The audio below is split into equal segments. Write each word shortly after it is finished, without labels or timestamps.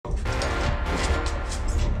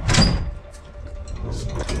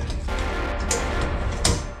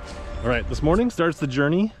All right, this morning starts the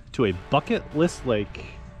journey to a bucket list lake.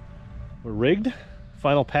 We're rigged,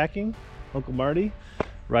 final packing, Uncle Marty,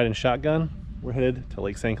 riding shotgun. We're headed to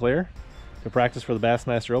Lake St Clair to practice for the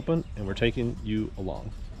Bassmaster Open, and we're taking you along.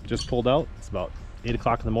 Just pulled out, it's about 8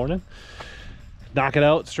 o'clock in the morning. Knock it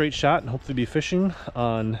out, straight shot, and hopefully be fishing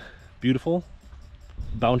on beautiful,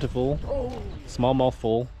 bountiful, smallmouth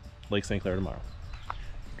full Lake St Clair tomorrow.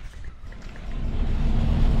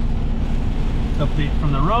 Update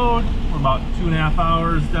from the road. We're about 2.5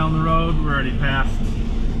 hours down the road. We're already past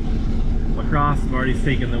Lacrosse. Marty's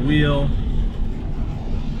taking the wheel.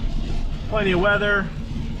 Plenty of weather.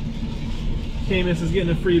 Camus is getting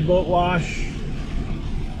a free boat wash.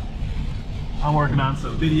 I'm working on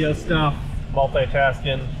some video stuff,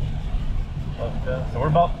 multitasking. So we're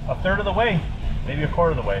about a third of the way, maybe a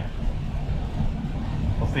quarter of the way.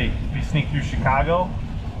 We'll see. If we sneak through Chicago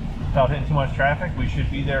without hitting too much traffic, we should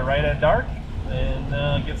be there right at dark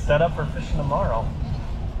and get set up for fishing tomorrow.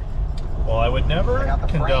 Well, I would never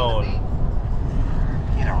condone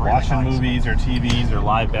watching movies or TVs or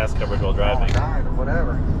live bass coverage while driving. Or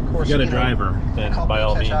whatever. Of course, if you got a driver, then by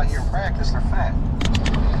all means, out here in practice, they're fat.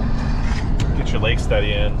 Get your lake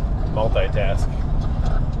study in, multitask.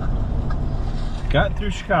 Got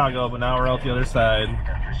through Chicago, but now we're out the other side.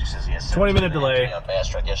 20-minute delay.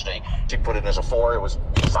 Yesterday, she put it as a 4, it was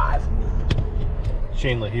 5.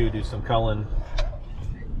 Shane LaHue do some culling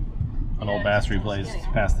on old bass replays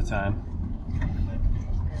to pass the time.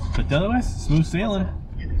 But otherwise, smooth sailing.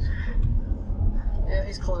 Yeah,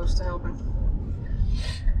 he's close to helping.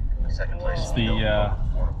 Second place. It's the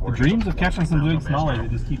dreams of catching some big smallies that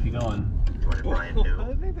just keep you going.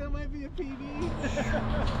 I think that might be a PB.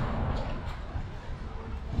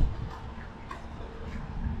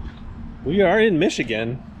 We are in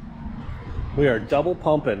Michigan. We are double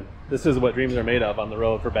pumping. This is what dreams are made of on the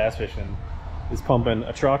road for bass fishing, is pumping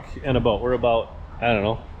a truck and a boat. We're about, I don't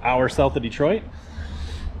know, hour south of Detroit.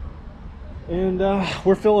 And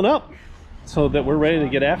we're filling up so that we're ready to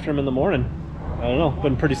get after them in the morning. I don't know,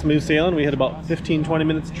 been pretty smooth sailing. We had about 15-20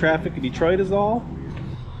 minutes of traffic in Detroit is all.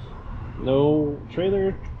 No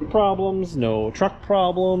trailer problems, no truck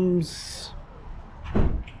problems.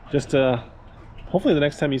 Just hopefully the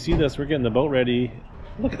next time you see this, we're getting the boat ready.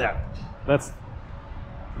 Look at that.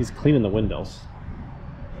 He's cleaning the windows.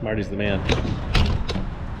 Marty's the man.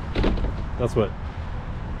 That's what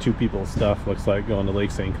two people's stuff looks like going to Lake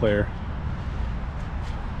St Clair.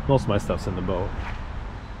 Most of my stuff's in the boat.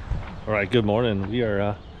 All right, good morning. We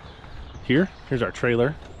are here. Here's our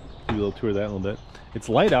trailer. Do a little tour of that in a little bit. It's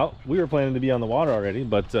light out. We were planning to be on the water already,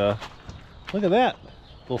 but look at that.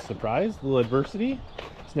 A little surprise, a little adversity.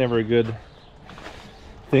 It's never a good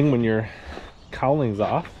thing when your cowling's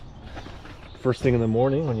off. First thing in the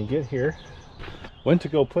morning when you get here. Went to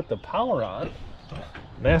go put the power on.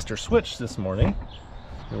 Master switch this morning.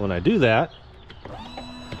 And when I do that,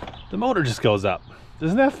 the motor just goes up.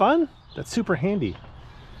 Isn't that fun? That's super handy.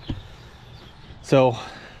 So,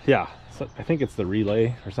 yeah. So I think it's the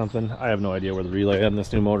relay or something. I have no idea where the relay on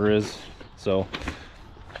this new motor is. So,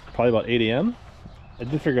 probably about 8 a.m. I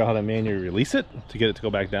did figure out how to manually release it to get it to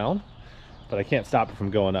go back down. But I can't stop it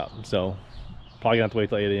from going up. So, probably gonna have to wait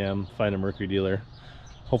till 8 a.m. find a Mercury dealer.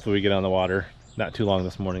 Hopefully we get on the water not too long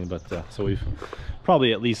this morning, but so we've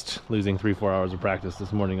probably at least losing 3-4 hours of practice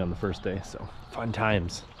this morning on the first day. So fun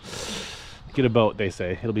times. Get a boat, they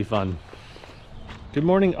say. It'll be fun. Good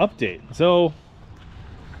morning update. So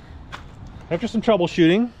after some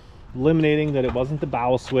troubleshooting, eliminating that it wasn't the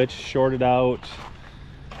bow switch, shorted out,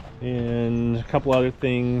 and a couple other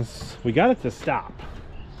things, we got it to stop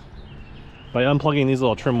by unplugging these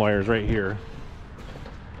little trim wires right here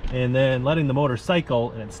and then letting the motor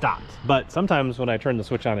cycle, and it stopped. But sometimes when I turn the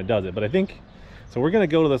switch on, it does it. But I think, so we're gonna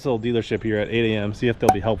go to this little dealership here at 8 a.m. see if they'll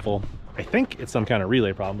be helpful. I think it's some kind of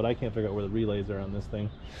relay problem, but I can't figure out where the relays are on this thing.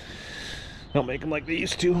 Don't make them like they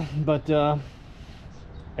used to. But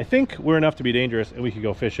I think we're enough to be dangerous and we could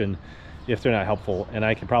go fishing if they're not helpful, and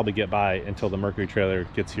I can probably get by until the Mercury trailer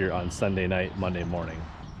gets here on Sunday night, Monday morning.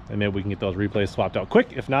 And maybe we can get those replays swapped out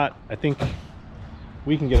quick. If not, I think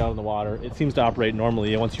we can get out in the water. It seems to operate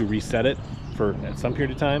normally once you reset it for some period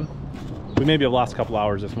of time. We maybe have lost a couple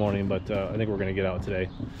hours this morning, but I think we're gonna get out today.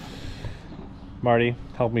 Marty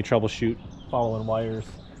helped me troubleshoot, following wires,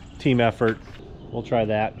 team effort. We'll try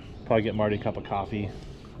that. Probably get Marty a cup of coffee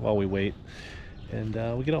while we wait, and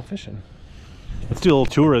we get out fishing. Let's do a little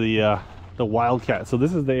tour of the Wildcat. So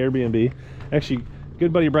this is the Airbnb. Actually,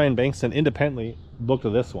 good buddy Brian Bankston independently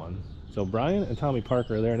booked this one. So Brian and Tommy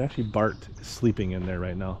Parker are there, and actually Bart is sleeping in there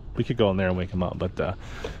right now. We could go in there and wake him up, but so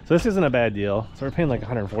this isn't a bad deal. So we're paying like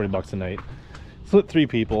 140 bucks a night. Split 3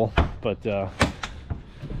 people, but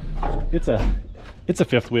It's a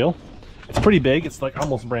fifth wheel. It's pretty big. It's like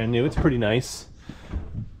almost brand new. It's pretty nice.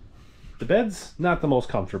 The bed's not the most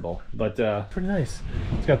comfortable, but pretty nice.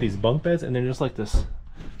 It's got these bunk beds, and they're just like this.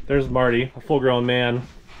 There's Marty, a full-grown man.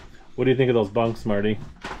 What do you think of those bunks, Marty?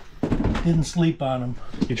 Didn't sleep on them.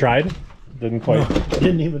 You tried? Didn't quite. No,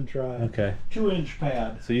 didn't even try. Okay. 2-inch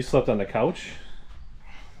pad. So you slept on the couch?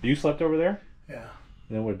 You slept over there? Yeah.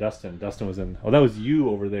 And then where Dustin? Dustin was in. Oh, that was you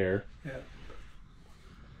over there. Yeah.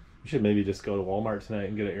 You should maybe just go to Walmart tonight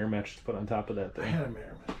and get an air mattress to put on top of that thing. I had a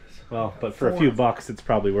air mattress. Well, but for a few bucks, it's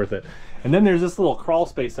probably worth it. And then there's this little crawl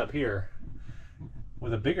space up here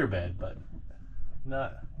with a bigger bed, but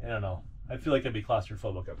not, I don't know. I feel like I'd be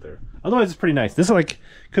claustrophobic up there. Otherwise, it's pretty nice. This is like,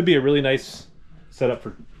 could be a really nice setup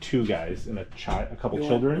for 2 guys and a couple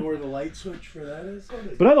children. You know where the light switch for that is?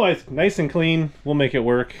 But otherwise, nice and clean. We'll make it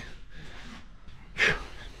work.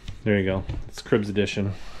 There you go. It's Cribs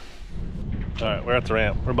edition. All right, we're at the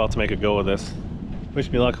ramp. We're about to make a go of this. Wish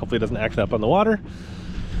me luck. Hopefully it doesn't act up on the water.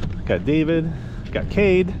 Got David, got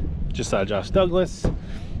Cade, just saw Josh Douglas.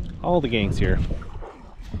 All the gangs here.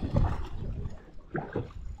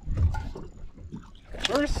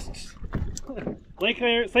 First, Lake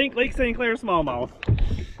St Clair smallmouth.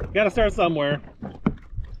 Got to start somewhere.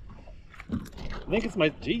 I think it's my,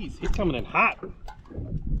 geez, he's coming in hot.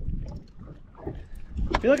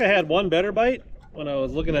 I feel like I had one better bite when I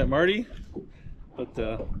was looking at Marty, but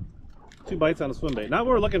 2 bites on a swim bait. Not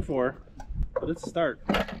what we're looking for, but it's a start.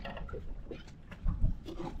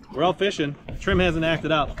 We're out fishing. Trim hasn't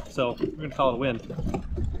acted up, so we're gonna call it a win.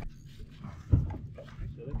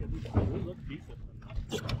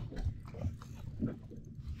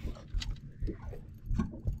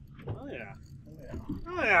 Oh yeah.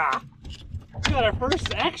 Oh yeah. We got our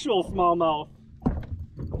first actual smallmouth.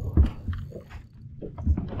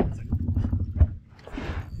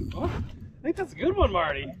 Oh, I think that's a good one,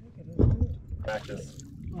 Marty. Practice.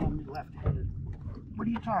 I'm left-handed. What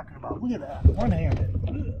are you talking about? Look at that. One-handed.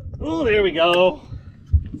 Oh, there we go.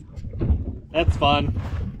 That's fun.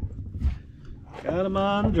 Got him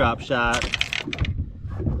on drop shot.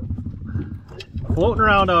 Floating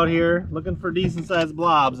around out here, looking for decent sized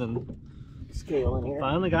blobs, and Scale in here.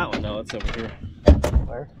 finally got one. No, it's over here.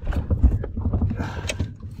 Where?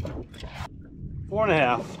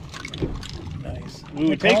 4.5. Nice. We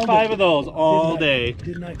would take 5 of those all day.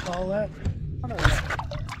 Didn't I call that?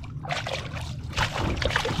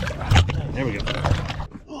 There we go.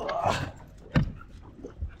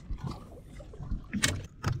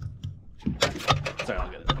 Sorry, I'll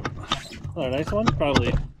get it. Another nice one.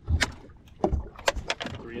 Probably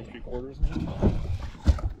 3 3/4 maybe.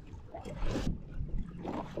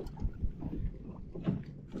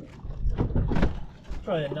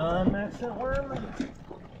 Probably a non-accent worm.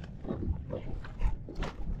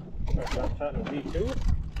 Drop shot in V2.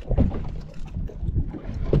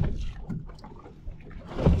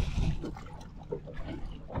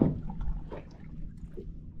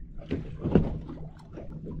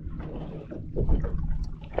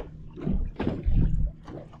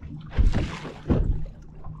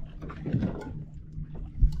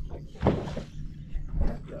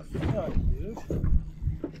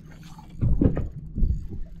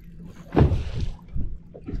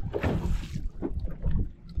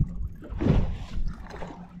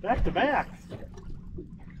 Back to back.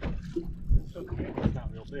 It's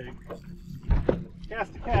not real big.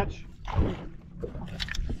 Cast to catch.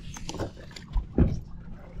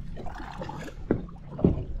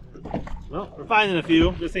 Well, we're finding a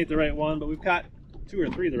few. This ain't the right one, but we've caught 2 or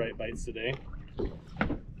 3 of the right bites today. You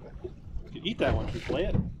could eat that one if you play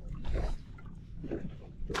it.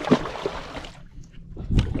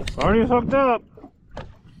 Already hooked up.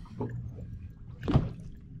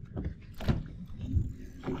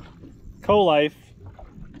 Co-life.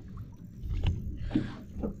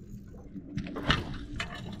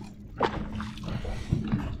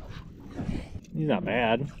 He's not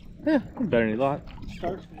mad. He's better than he thought.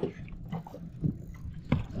 Starfish.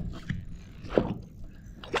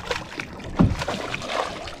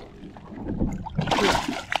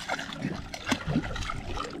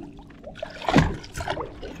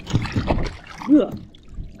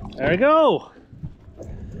 There we go.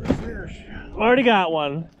 Fish. Already got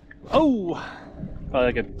one. Oh,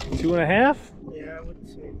 probably like a 2.5. Yeah, I would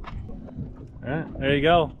say. All right, there you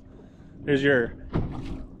go. There's your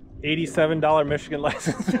 $87 Michigan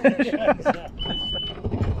license fish. All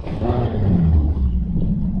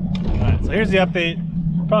right, so here's the update.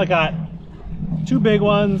 Probably caught 2 big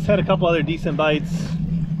ones, had a couple other decent bites,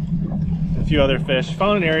 a few other fish.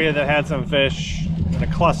 Found an area that had some fish in a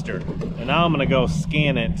cluster, and now I'm gonna go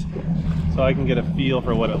scan it so I can get a feel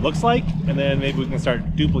for what it looks like, and then maybe we can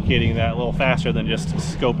start duplicating that a little faster than just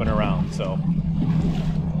scoping around. So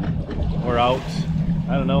we're out,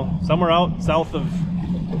 I don't know, somewhere out south of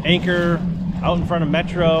Anchor, out in front of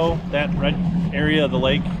Metro, that red area of the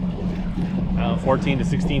lake, 14 to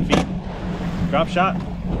 16 feet. Drop shot,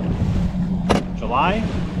 July.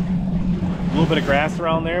 A little bit of grass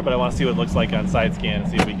around there, but I want to see what it looks like on side scan and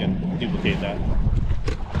see if we can duplicate that.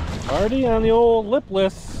 Already on the old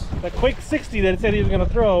lipless, that quick 60 that it said he was going to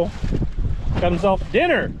throw, got himself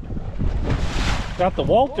dinner. Got the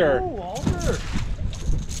Walter. Oh, Walter.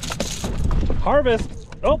 Harvest.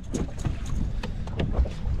 Oh.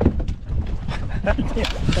 Look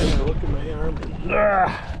at my arm.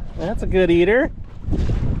 That's a good eater.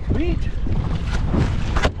 Sweet.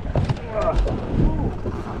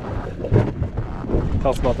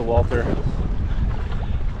 Tell us about the Walter.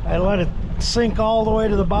 I let it sink all the way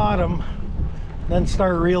to the bottom, then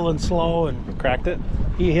start reeling slow, and Cracked it?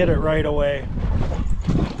 he hit it right away.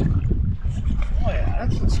 Oh yeah,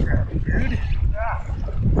 that's a scrappy dude.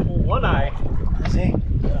 One eye. Is he?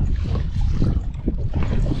 Yeah.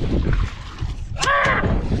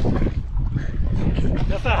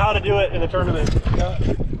 That's not how to do it in a tournament. Yeah. I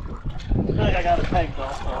feel like I got a peg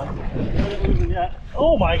though, so I haven't losing yet.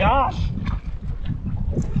 Oh my gosh!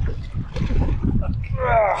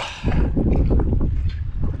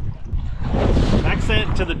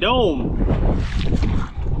 Accent to the dome.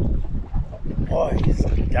 Boy, he's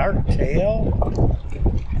a dark tail.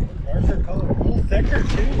 Darker color, a little thicker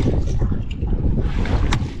too.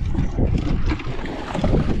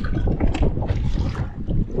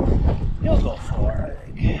 He'll go for it,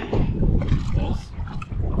 I think. Close.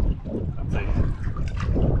 Let's see.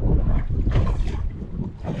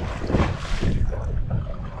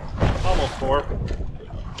 Almost 4.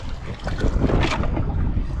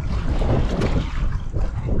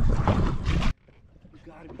 You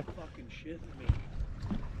gotta be fucking shitting me.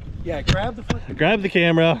 Yeah, grab the fucking. Grab the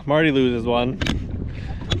camera. Marty loses one.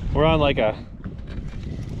 We're on like a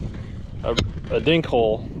dink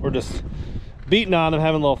hole. We're just beating on him,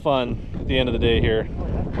 having a little fun at the end of the day here. Oh,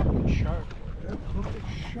 that fucking shark. That hook is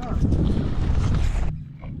sharp.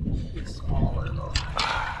 It's smaller though.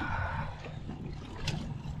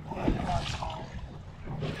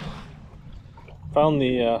 Found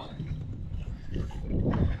the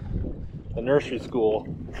nursery school.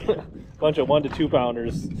 Bunch of 1 to 2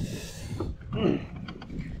 pounders.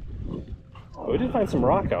 Oh, we did find some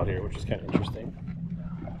rock out here, which is kind of interesting.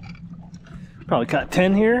 Probably caught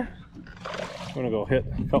 10 here. I'm gonna go hit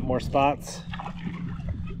a couple more spots.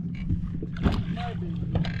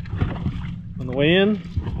 On the way in,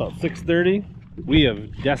 about 6:30, we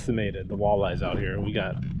have decimated the walleyes out here. We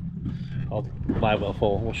got all live well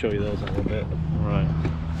full. We'll show you those in a little bit. All right,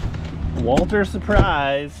 Walter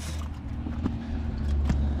surprise.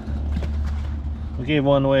 We gave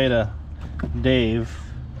one away to Dave,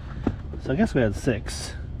 so I guess we had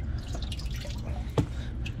 6.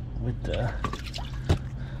 With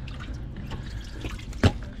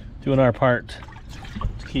doing our part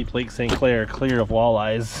to keep Lake St Clair clear of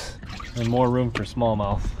walleyes and more room for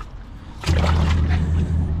smallmouth.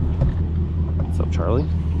 What's up, Charlie?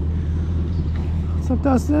 What's up,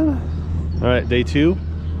 Dustin? All right, day 2.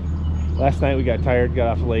 Last night we got tired, got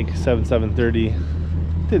off the lake 7:30.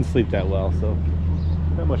 Didn't sleep that well, so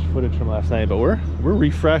not much footage from last night, but we're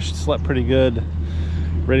refreshed, slept pretty good,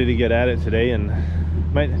 ready to get at it today, and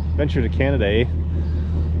might venture to Canada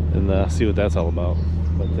and see what that's all about.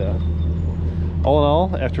 But all in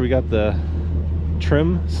all, after we got the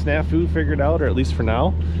trim snafu figured out, or at least for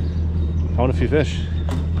now, found a few fish.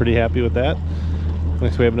 Pretty happy with that.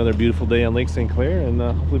 Next we have another beautiful day on Lake St Clair, and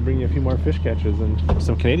hopefully bring you a few more fish catches and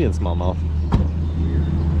some Canadian smallmouth.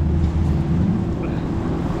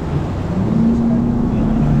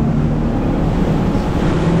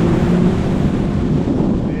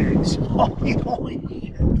 Big, small, holy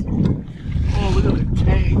shit. Oh, look at the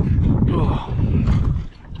tank. Oh.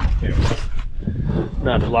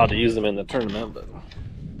 Not allowed to use them in the tournament, but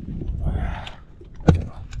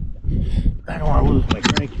I don't want to lose my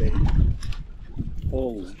crankbait.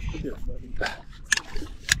 Holy shit, buddy. Yeah,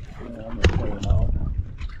 I'm gonna play him out.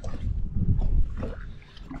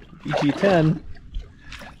 ET10.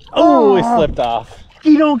 Oh, he slipped off.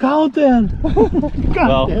 You don't count then. God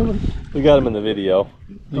Well, damn it. we got him in the video.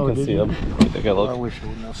 You Oh, can did see you? him. Take a I look. wish it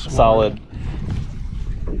would have swung. Solid.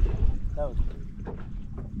 That was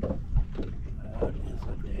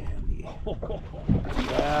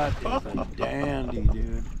That is a dandy,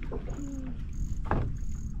 dude.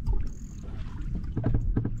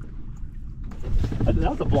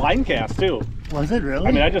 That was a blind cast too. Was it really?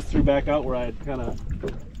 I mean, I just threw back out where I had kind of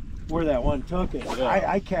where that one took it. Yeah.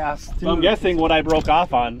 I cast too. So I'm guessing what I broke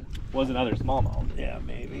off on was another smallmouth. Yeah,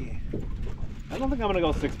 maybe. I don't think I'm gonna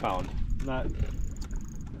go 6 pound. Not.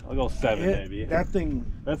 I'll go 7 maybe. That thing.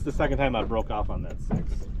 That's the second time I broke off on that 6.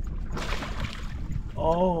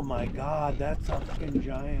 Oh my God, that's a fucking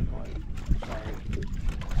giant one. Sorry.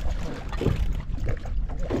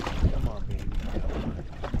 Come on, baby.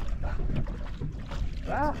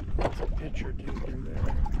 Ah, that's a picture, dude. Through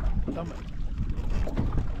there. Come on.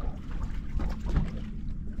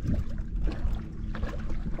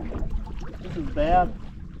 This is bad.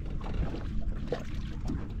 I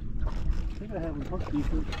think I have them hooked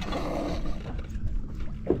decent.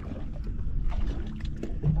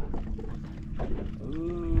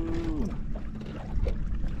 Ooh.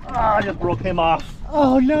 Ah, I just broke him off.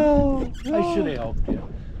 Oh no! I should have helped you.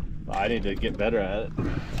 I need to get better at it.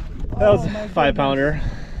 That was a 5 pounder.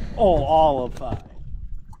 Oh, all of 5.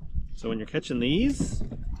 So when you're catching these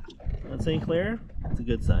on St. Clair, it's a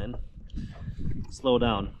good sign. Slow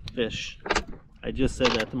down, fish. I just said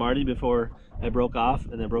that to Marty before I broke off,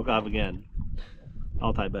 and then broke off again.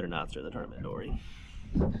 I'll tie better knots during the tournament, don't worry.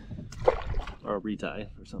 Or retie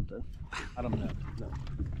or something. I don't know.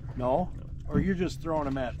 No? Or you're just throwing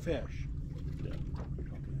them at fish? Yeah.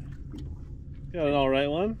 Got an alright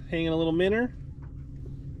one, hanging a little minnow.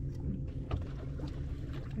 I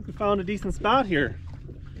think we found a decent spot here.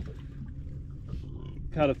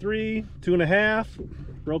 Caught a 3, 2.5,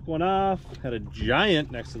 broke one off, had a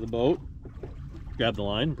giant next to the boat. Grabbed the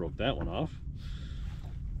line, broke that one off.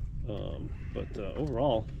 But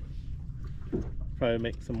overall, probably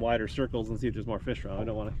make some wider circles and see if there's more fish around. I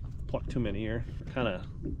don't want to pluck too many here. Kind of,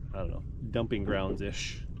 I don't know, dumping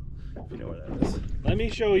grounds-ish, if you know where that is. Let me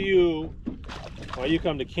show you why you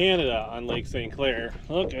come to Canada on Lake St. Clair.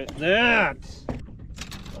 Look at that!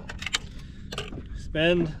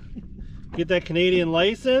 Get that Canadian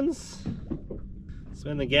license,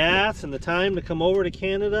 spend the gas and the time to come over to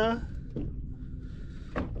Canada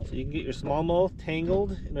so you can get your smallmouth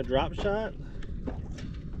tangled in a drop shot.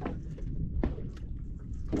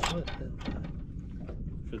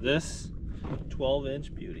 For this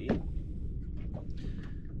 12-inch beauty.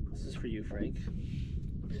 This is for you, Frank.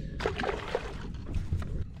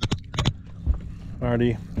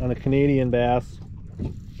 Marty on a Canadian bass.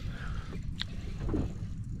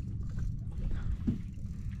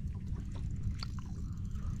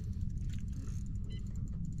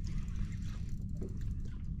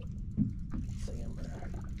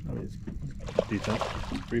 Decent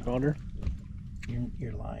 3 pounder.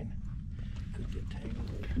 Your line could get tangled.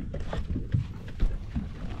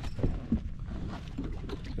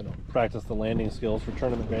 Gonna practice the landing skills for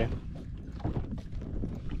tournament day.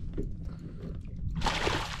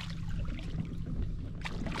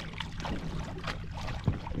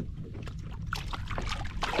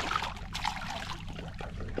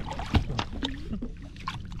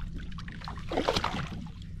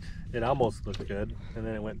 It almost looked good, and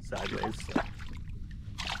then it went sideways. So.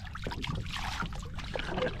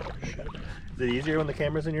 Is it easier when the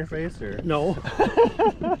camera's in your face, or? No.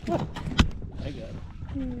 I got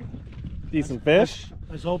it. Decent fish.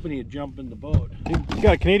 I was hoping he'd jump in the boat. You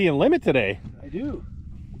got a Canadian limit today. I do.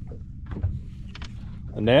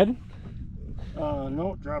 A Ned?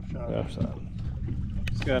 No, drop shot. Drop shot.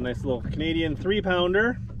 It's got a nice little Canadian 3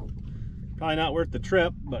 pounder. Probably not worth the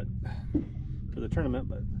trip, but for the tournament,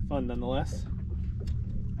 but fun nonetheless.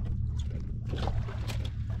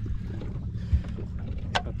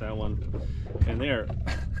 Got that one. And there.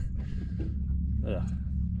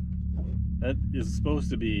 That is supposed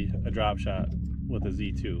to be a drop shot with a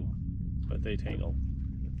Z2, but they tangle.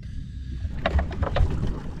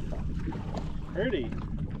 Pretty.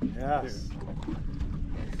 Yes.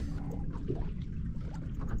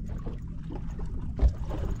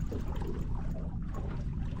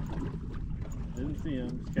 Didn't see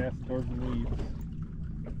him, just cast towards the weeds.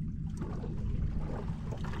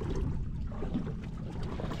 I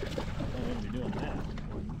wouldn't be doing that.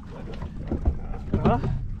 Huh?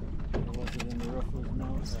 Was it in the roof of his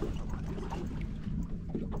nose?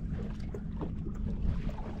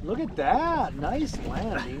 Look at that! Nice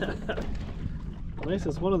landing.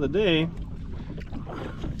 Nicest one of the day.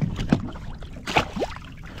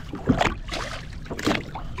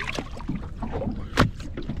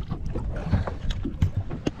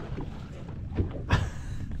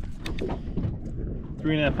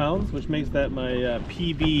 Three and a half pounds, which makes that my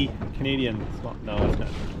PB Canadian small. No, that's not.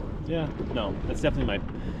 Yeah, no, that's definitely my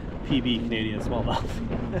PB Canadian smallmouth.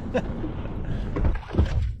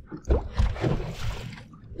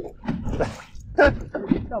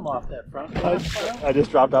 Come off that front. I just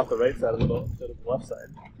dropped off the right side of the boat instead of the left side.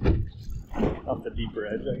 Off the deeper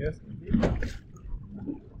edge, I guess.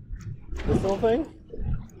 This little thing?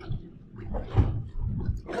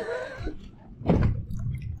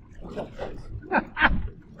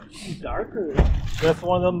 Darker. That's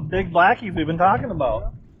one of them big blackies we've been talking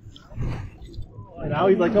about. And now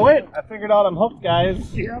he's like, oh wait, I figured out I'm hooked,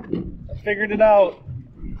 guys. Yep. I figured it out.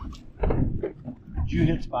 Did you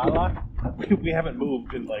hit spot lock? We haven't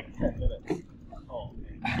moved in like 10 minutes. Oh,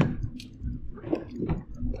 okay.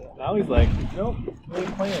 Now he's like, nope, we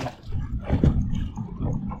ain't playing.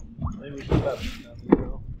 Maybe we should have.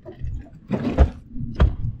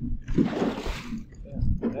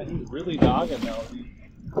 Yeah, he's really dogging now.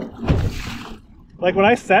 Like when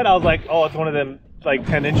I set, I was like, oh, it's one of them like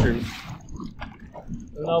 10 inchers.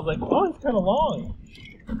 And I was like, oh, it's kind of long.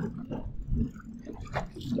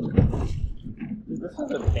 Dude, this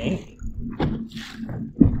is a pain.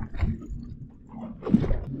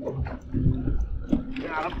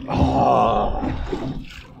 Got him. Oh.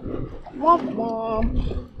 Womp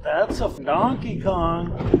womp. That's a Donkey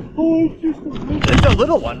Kong. Oh, it's a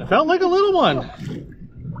little one. It felt like a little one. Oh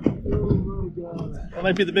my god. That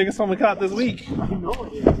might be the biggest one we caught this week. I know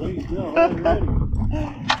it is. There you go. Already.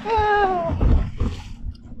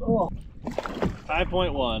 Oh.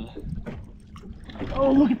 5.1.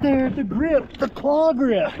 Oh, look at there, the grip, the claw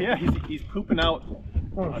grip. Yeah, he's pooping out.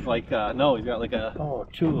 Like, no, he's got like a. Oh,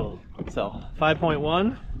 tool. So,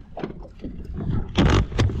 5.1.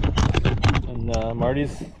 And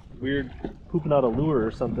Marty's weird pooping out a lure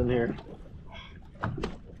or something here. Ugh,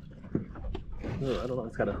 I don't know,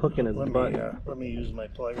 it's got a hook in his butt. Let me use my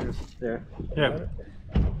pliers. There. Yeah.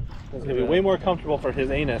 It's gonna be way more comfortable for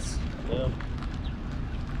his anus. Yeah.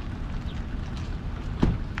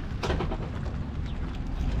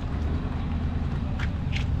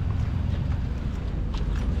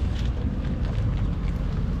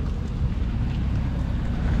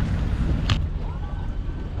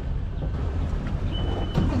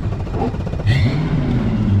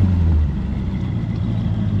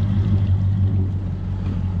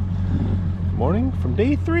 Morning from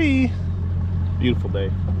day 3. Beautiful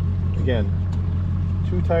day. Again,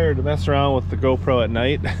 too tired to mess around with the GoPro at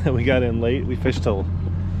night. We got in late. We fished till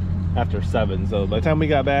after 7. So by the time we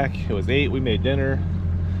got back, it was 8. We made dinner.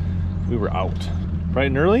 We were out bright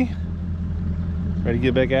and early. Ready to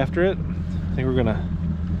get back after it. I think we're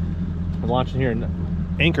launching here in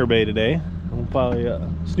Anchor Bay today. We'll probably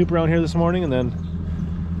snoop around here this morning and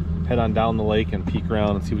then head on down the lake and peek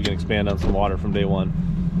around and see if we can expand on some water from day 1.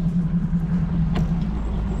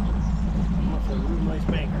 Nice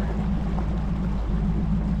banker.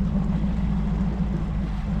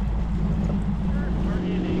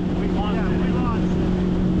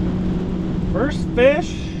 First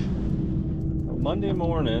fish of Monday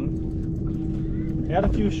morning. Had a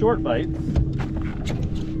few short bites.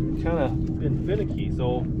 Kind of been finicky,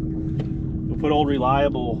 so we'll put old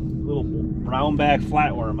reliable little brownback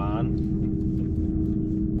flatworm on.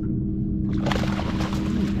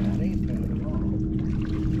 That ain't bad at all.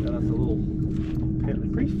 Got us a little,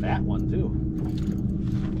 pretty fat one too.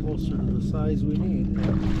 Closer to the size we need.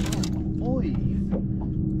 Oh boy,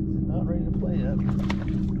 not ready to play yet.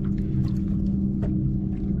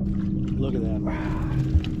 Look at that.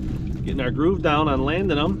 Getting our groove down on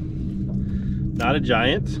landing them. Not a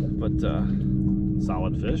giant, but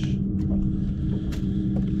solid fish.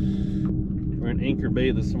 We're in Anchor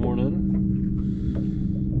Bay this morning.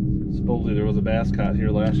 Supposedly there was a bass caught here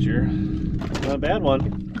last year. Not a bad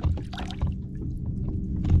one.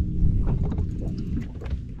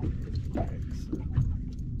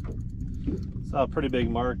 Saw a pretty big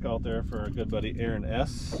mark out there for our good buddy Aaron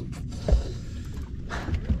S.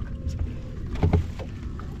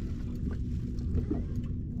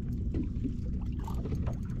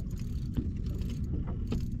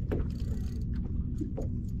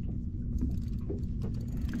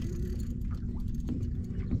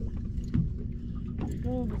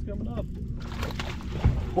 Oh, it's coming up.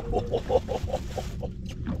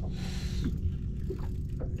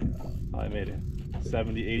 I made it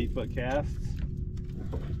 70, 80 foot casts.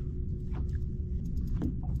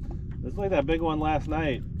 It's like that big one last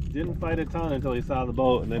night. Didn't fight a ton until he saw the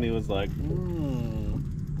boat, and then he was like, Boy,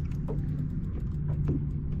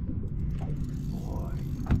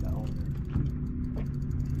 down.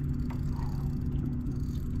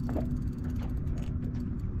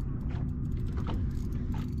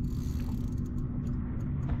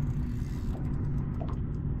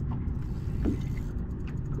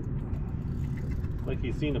 Like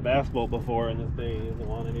he's seen a bass boat before in this day, he doesn't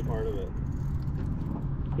want any part of it.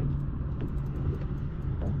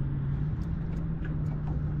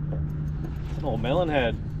 It's an old melon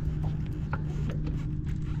head.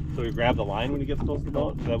 So we grab the line when he gets close to the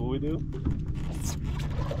boat? Is that what we do?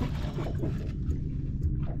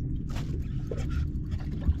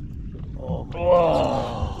 Oh,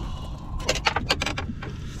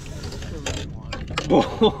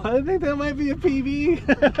 Oh, I think that might be a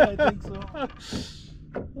PB. I think so.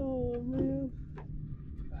 Oh man.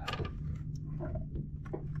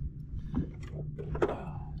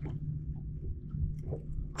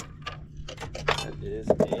 That is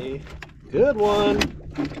a good one.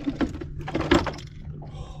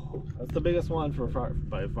 That's the biggest one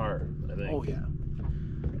by far, I think. Oh yeah,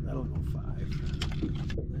 that'll go 5.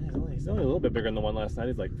 He's only a little bit bigger than the one last night.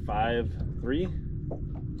 He's like 5'3".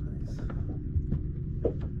 Nice.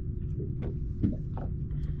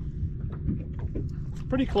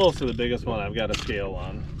 Pretty close to the biggest one I've got a scale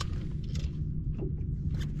on.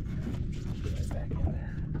 Right back in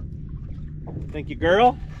there. Thank you,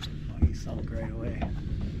 girl. Oh, he sunk right away.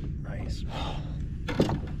 Nice.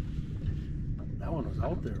 That one was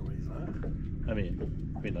out there a ways, huh? I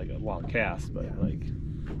mean like a long cast, but Yeah. like,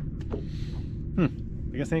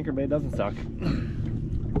 I guess anchor bait doesn't suck.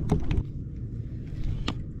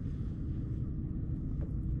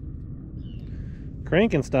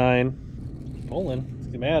 Frankenstein, pulling.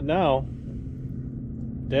 He's mad now.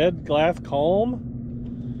 Dead glass calm.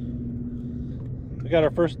 We got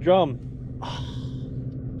our first drum.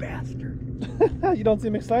 Bastard. You don't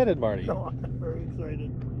seem excited, Marty. No, I'm not very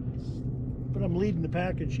excited. But I'm leading the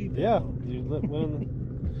pack in sheep. Yeah, you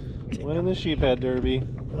winning the sheephead derby.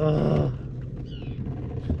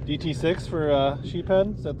 DT6 for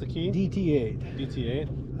sheephead, is that the key? DT8.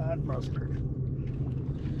 DT8. Hot mustard.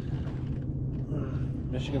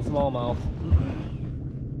 Michigan smallmouth.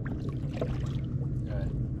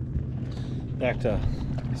 Alright. Back to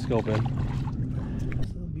scoping.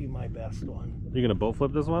 This will be my best one. You gonna boat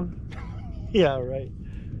flip this one? Yeah, right.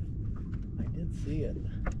 I did see it.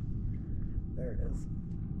 There it is.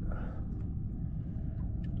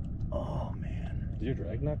 Oh man. Is your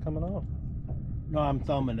drag not coming out? No, I'm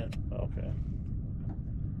thumbing it. Okay.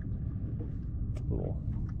 Cool.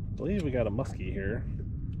 I believe we got a muskie here.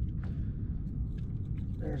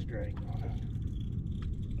 There's drag.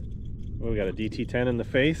 We got a DT10 in the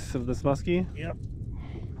face of this muskie. Yep.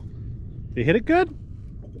 Did you hit it good?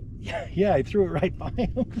 Yeah, I threw it right by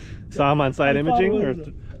him. Saw him on side imaging? Or...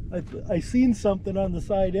 I seen something on the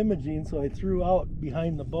side imaging, so I threw out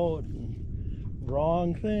behind the boat. And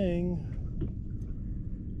wrong thing.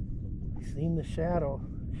 I seen the shadow.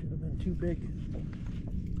 Should have been too big.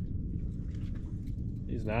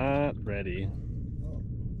 He's not ready.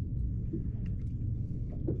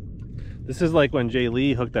 This is like when Jay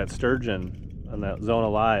Lee hooked that sturgeon on that Zone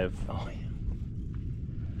Alive. Oh yeah.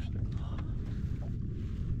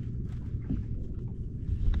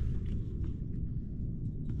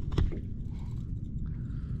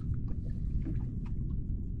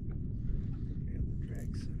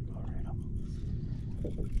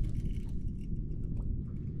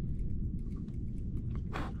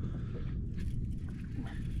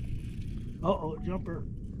 Uh-oh, jumper.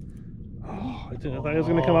 Oh, I thought he was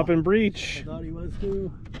going to come up and breach. I thought he was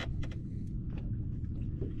too.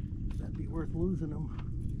 That'd be worth losing him.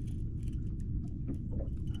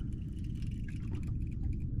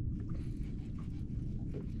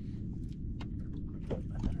 I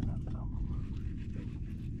better not thumb him.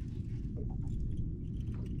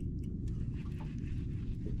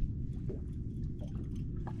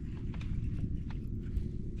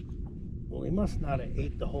 Well, he must not have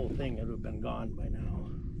ate the whole thing. It would have been gone by now.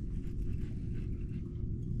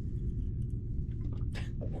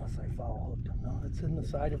 Unless I foul hooked him. No, it's in the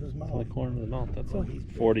side of his mouth. In the corner of the mouth. That's Oh, a he's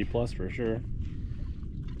big. 40 plus for sure.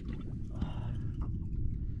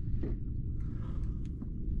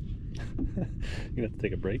 You're gonna have to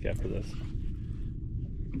take a break after this.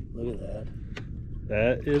 Look at that.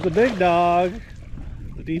 That is a big dog.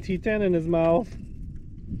 The DT10 in his mouth.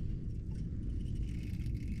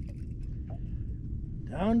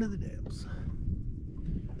 Down to the depths.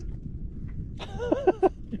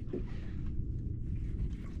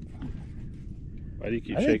 Why do you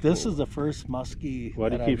keep I shaking? think this is the first muskie. Why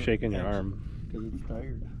do you that keep I've shaking your catched, arm? Because it's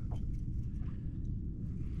tired.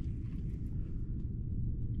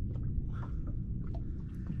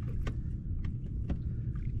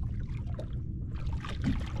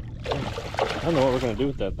 I don't know what we're gonna do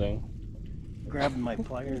with that thing. Grabbing my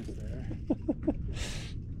pliers there.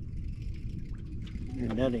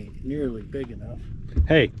 Your net ain't nearly big enough.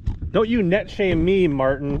 Hey, don't you net shame me,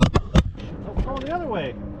 Martin. Oh, go the other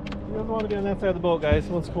way. He doesn't want to be on that side of the boat, guys.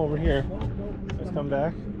 Let's go over here. Let's come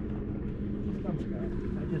back. I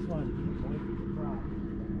just wanted to keep away from the frog.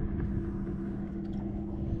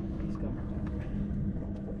 He's coming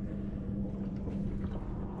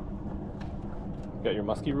Got your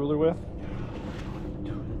musky ruler with?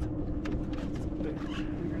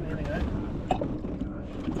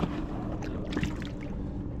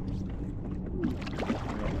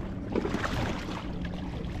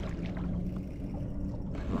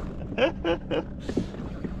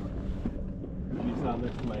 He's not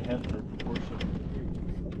next to my head for proportion.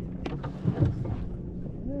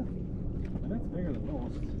 Yeah, that's bigger than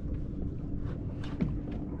most.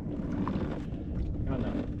 Oh no.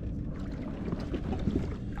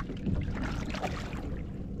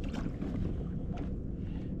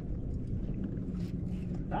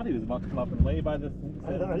 I thought he was about to come up and lay by this.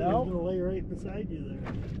 I thought he was going to lay right beside you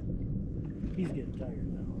there. He's getting tired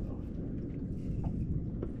now.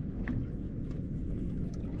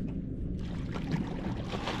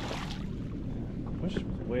 Wish there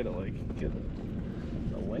was a way to like get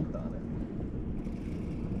the length on it.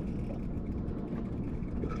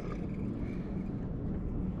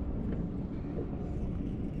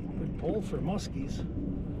 Good pull for muskies.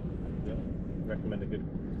 Yeah. Recommend a good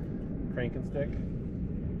cranking stick.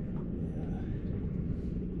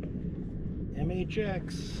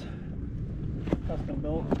 MHX. Custom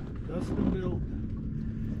built. Custom built.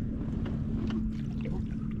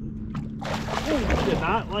 Oh, did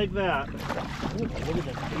not like that. Oh, look at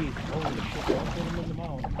that teeth. Holy shit, don't put them in the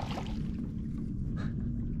mouth.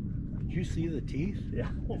 Did you see the teeth?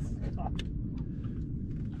 Yeah.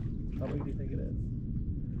 How big do you think it is?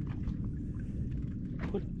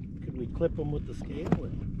 Could we clip them with the scale?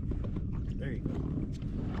 There you go.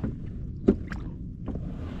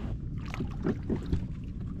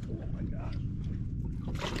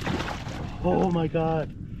 Oh my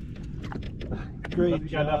god. Great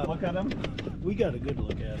job. Look at him. We got a good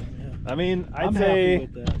look at him, yeah. I mean, I'd I'm say happy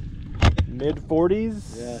with that. mid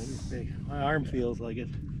 40s. Yeah, he's big. My arm feels like it.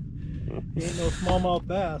 He ain't no smallmouth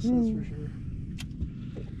bass, that's for sure.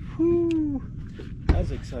 Whew.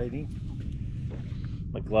 That's exciting.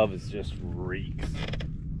 My glove is just reeks.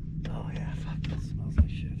 Oh yeah, fuck, that smells like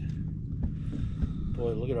shit.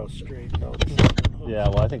 Boy, look at how straight it out. Yeah,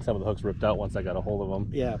 well, I think some of the hooks ripped out once I got a hold of them.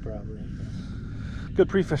 Yeah, probably. Good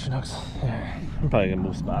pre-fishing hooks. Yeah, I'm probably gonna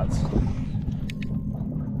move spots.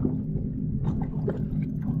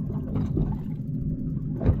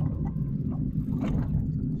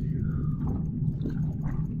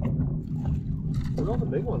 Where's all the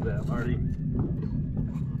big ones at, Marty?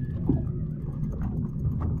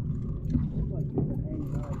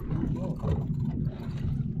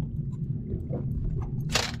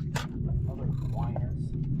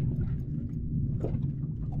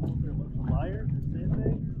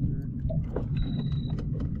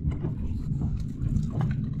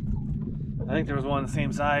 I think there was one the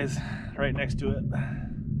same size right next to it.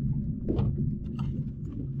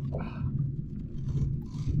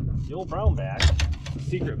 The old brown back,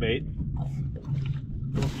 secret bait.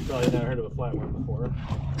 You probably never heard of a flatworm before.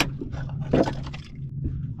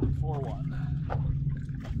 4-1.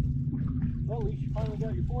 Well, at least you finally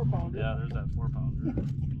got your 4-pounder. Yeah, there's that 4-pounder.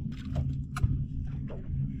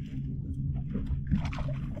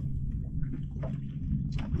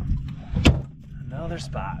 Another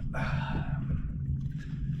spot.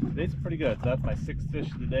 Today's pretty good. So that's my 6th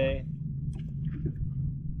fish of the day.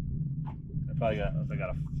 I got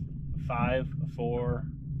a 5, a 4,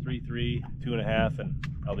 3, 3, 2.5, and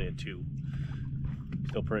probably a 2.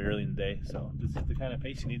 Still pretty early in the day, so this is the kind of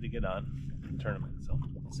pace you need to get on in the tournament. So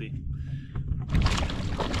we'll see.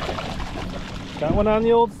 Got one on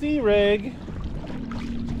the old sea rig.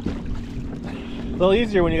 A little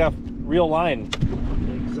easier when you got real line.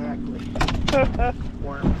 Exactly.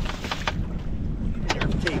 Worm. Better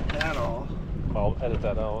tape that off. I'll edit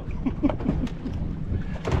that out.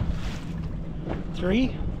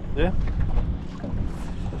 3? Yeah.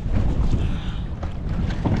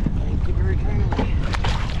 Thank you very kindly.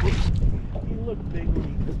 Whoops. He looked big when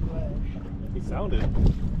he splashed. He sounded.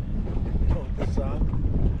 Oh, this on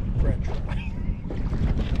French fry.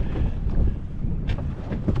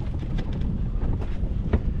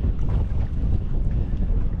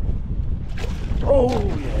 Oh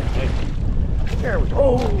yeah. There we go.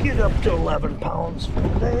 Oh, get up to 11 pounds for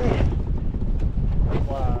the day.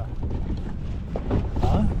 Wow.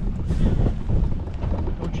 Huh?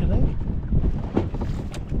 Don't you think?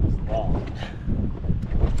 It's long.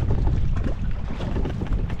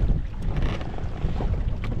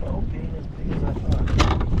 Okay, as big as I thought.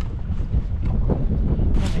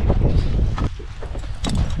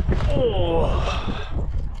 Oh.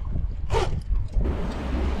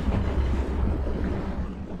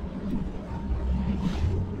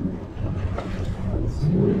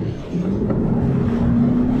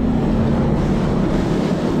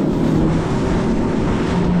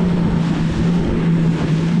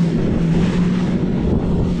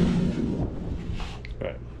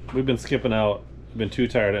 we've been skipping out. We've been too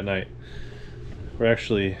tired at night. We're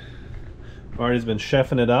actually, Marty's been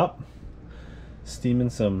chefing it up,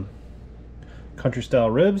 steaming some country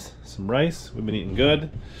style ribs, some rice. We've been eating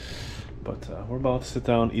good, but we're about to sit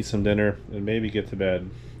down, eat some dinner, and maybe get to bed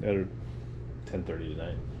at 10:30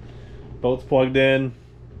 tonight. Boat's plugged in.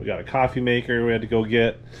 We got a coffee maker we had to go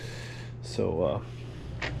get. So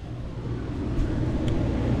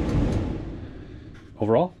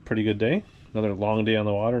overall, pretty good day. Another long day on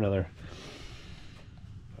the water, another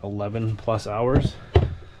 11 plus hours.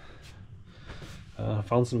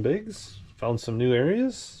 Found some bigs, found some new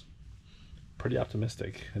areas. Pretty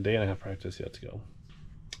optimistic. A day and a half practice yet to go.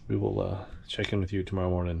 We will check in with you tomorrow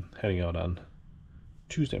morning, heading out on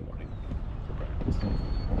Tuesday morning for practice.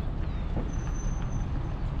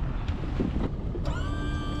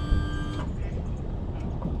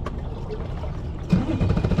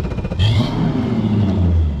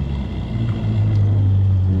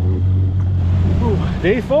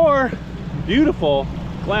 Day 4, beautiful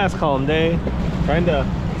glass column day. Trying to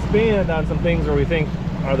expand on some things where we think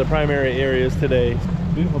are the primary areas today.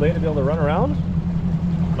 Beautiful day to be able to run around.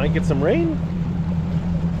 Might get some rain,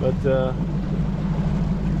 but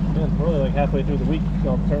man, we're only like halfway through the week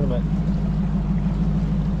of the tournament.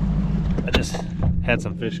 I just had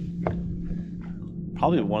some fish.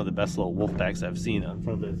 Probably one of the best little wolf packs I've seen on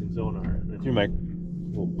front of this sonar. I threw my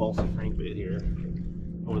little balsa crankbait here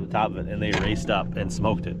over the top of it, and they raced up and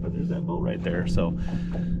smoked it. But there's that boat right there, so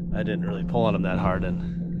I didn't really pull on them that hard,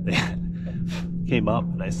 and they came up,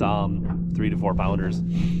 and I saw them 3 to 4 pounders,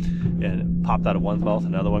 and it popped out of one's mouth.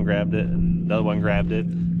 Another one grabbed it, and another one grabbed it,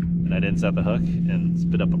 and I didn't set the hook and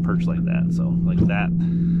spit up a perch like that. So like that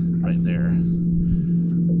right there.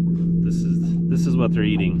 This is what they're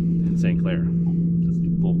eating in St. Clair. Just a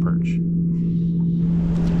little perch.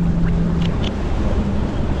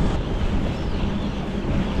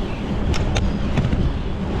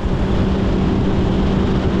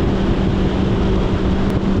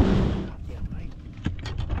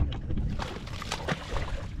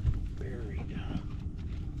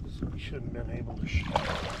 Shouldn't have been able to shoot.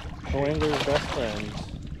 Angler's best friends.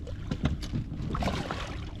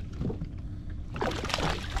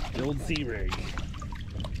 The old sea rig.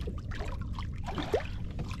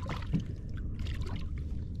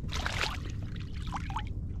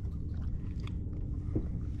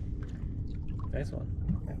 Nice one.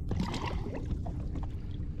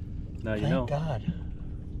 Now you know. Thank God.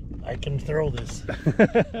 I can throw this.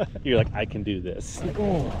 You're like, I can do this.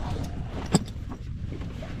 Oh.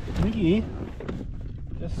 Mickey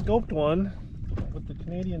just scoped one with the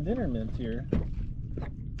Canadian dinner mint here.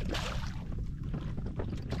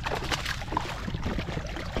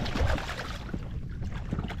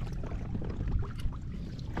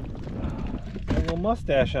 Got a little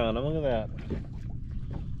mustache on him, look at that.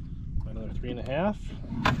 Another 3.5.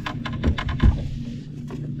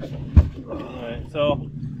 Alright,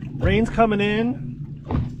 so rain's coming in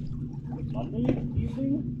Monday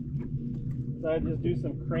evening. I just do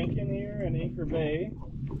some cranking here in Anchor Bay.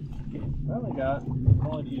 Finally got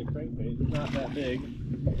quality of crankbait. It's not that big.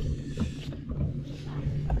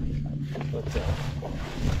 But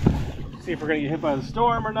see if we're gonna get hit by the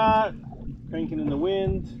storm or not. Cranking in the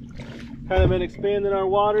wind. Kind of been expanding our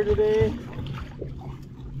water today.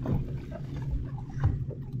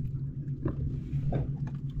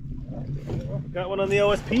 Got one on the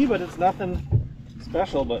OSP, but it's nothing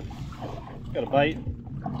special, but got a bite.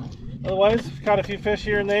 Otherwise, caught a few fish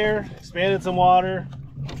here and there, expanded some water,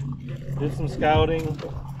 did some scouting.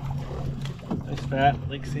 Nice fat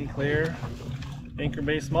Lake St Clair, Anchor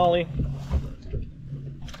Bay smallie.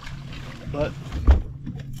 But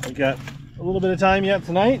we got a little bit of time yet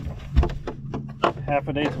tonight, half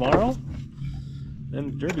a day tomorrow,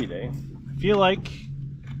 then Derby Day. I feel like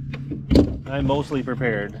I'm mostly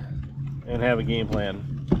prepared and have a game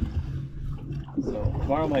plan. So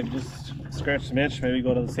tomorrow might just scratch some itch, maybe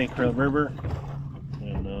go to the St. Clair River,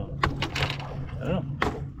 and I don't know,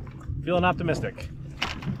 feeling optimistic.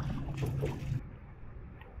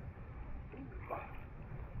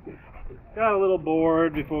 Got a little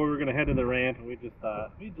bored before we were going to head to the ranch, and we just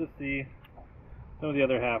thought we'd just see some of the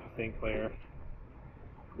other half of St. Clair.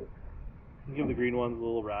 Give the green ones a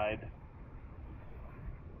little ride.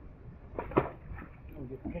 Don't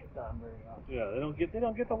get picked on very often. Yeah, they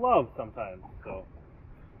don't get the love sometimes, so.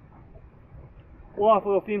 Well, off a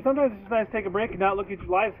little theme. Sometimes it's just nice to take a break and not look at your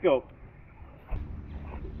live scope.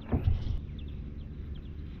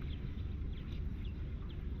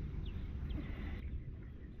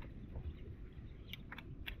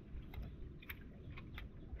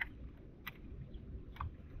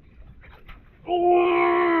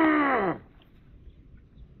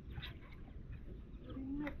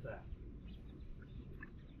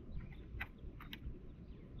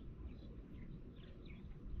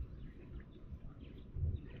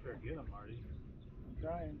 Get him, Marty. I'm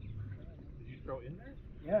trying. Did you throw in there?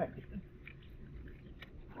 Yeah.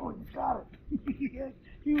 Oh, he's got it.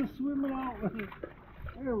 He was swimming out with it.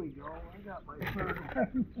 There we go. I got my third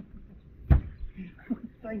one.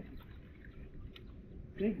 Thank you.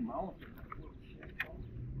 Big mouth.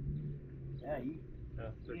 Yeah, he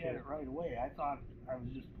had it right away. I thought I was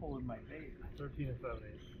just pulling my bait. 13 and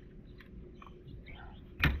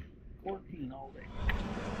 7/8. 14 all day.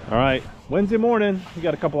 All right, Wednesday morning. We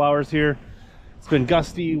got a couple hours here. It's been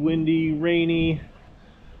gusty, windy, rainy.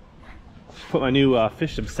 Put my new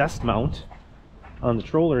Fish Obsessed mount on the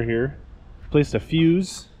troller here. Placed a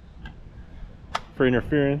fuse for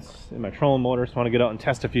interference in my trolling motor. So I want to get out and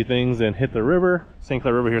test a few things and hit the river, St.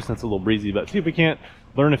 Clair River here, since it's a little breezy. But see if we can't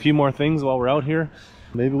learn a few more things while we're out here.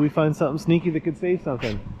 Maybe we find something sneaky that could save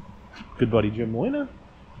something. Good buddy Jim Moyna,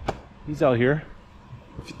 he's out here.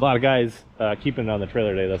 A lot of guys keeping it on the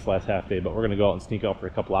trailer today, this last half day, but we're gonna go out and sneak out for a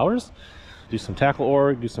couple hours, do some tackle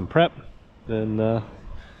org, do some prep, then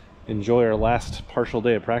enjoy our last partial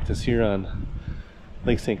day of practice here on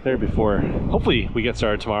Lake St. Clair before hopefully we get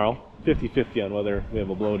started tomorrow. 50-50 on whether we have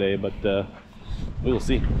a blow day, but we will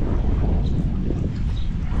see.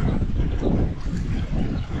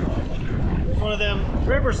 One of them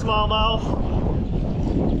river smallmouth,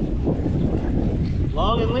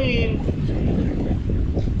 long and lean.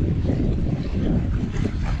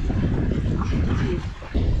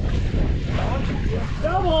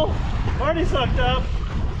 Double! Already sucked up.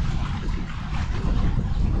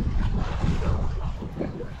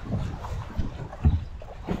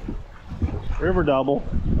 River double.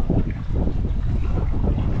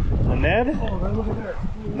 A Ned? Oh, look at there.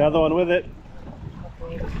 Another one with it.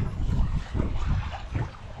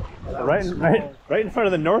 Right in front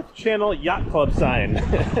of the North Channel Yacht Club sign.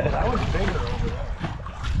 That was bigger over there.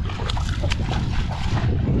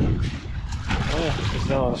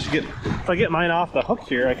 So if I get mine off the hook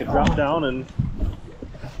here, I could drop down and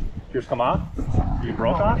yours come off. You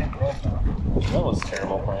broke off? That was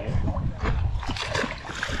terrible planning.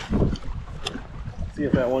 See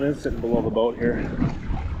if that one is sitting below the boat here.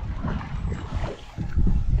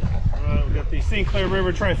 Alright, we got the St. Clair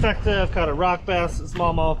River trifecta. I've caught a rock bass, a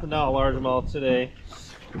smallmouth, and now a largemouth today.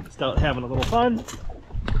 Just out having a little fun.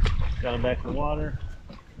 Got him back in the water.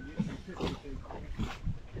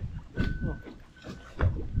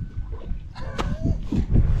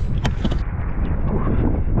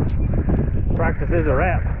 Practice is a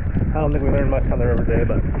wrap. I don't think we learned much on the river today,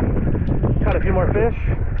 but caught a few more fish.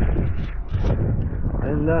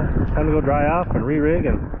 And time to go dry off and re-rig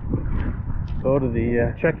and go to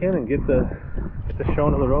the check-in and get the show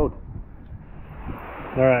on the road.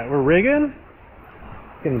 All right, we're rigging,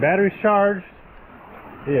 getting batteries charged.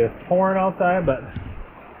 It is pouring outside, but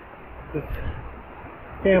this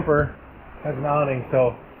camper has an awning,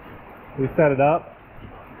 so we set it up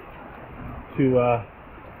to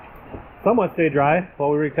somewhat stay dry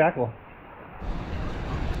while we rig tackle.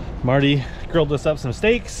 Marty grilled us up some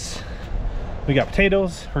steaks. We got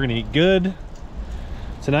potatoes. We're gonna eat good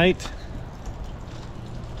tonight.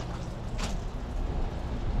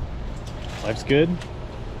 Life's good.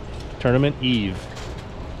 Tournament eve.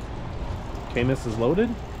 Camus is loaded.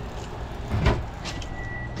 I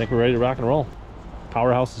think we're ready to rock and roll.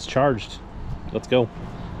 Powerhouse is charged. Let's go.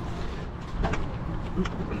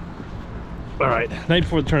 All right, night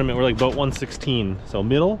before the tournament, we're like boat 116, so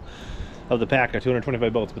middle of the pack are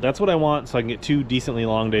 225 boats, but that's what I want so I can get 2 decently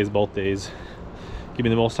long days both days. Give me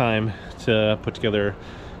the most time to put together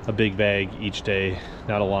a big bag each day,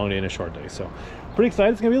 not a long day and a short day. So pretty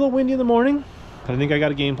excited. It's gonna be a little windy in the morning. I think I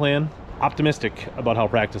got a game plan. Optimistic about how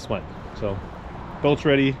practice went. So boat's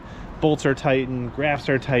ready, bolts are tightened, graphs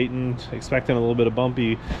are tightened, expecting a little bit of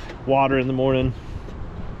bumpy water in the morning.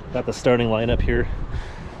 Got the starting lineup here.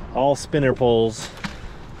 All spinner poles,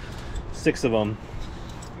 6 of them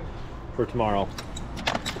for tomorrow.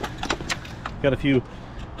 Got a few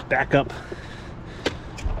backup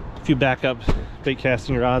bait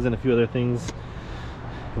casting rods and a few other things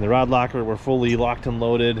in the rod locker. We're fully locked and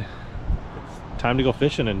loaded. It's time to go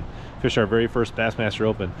fishing and fish our very first Bassmaster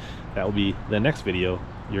Open. That will be the next video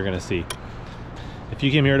you're gonna see. If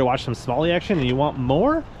you came here to watch some smallie action and you want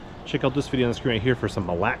more, check out this video on the screen right here for some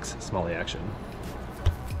Mille Lacs smallie action.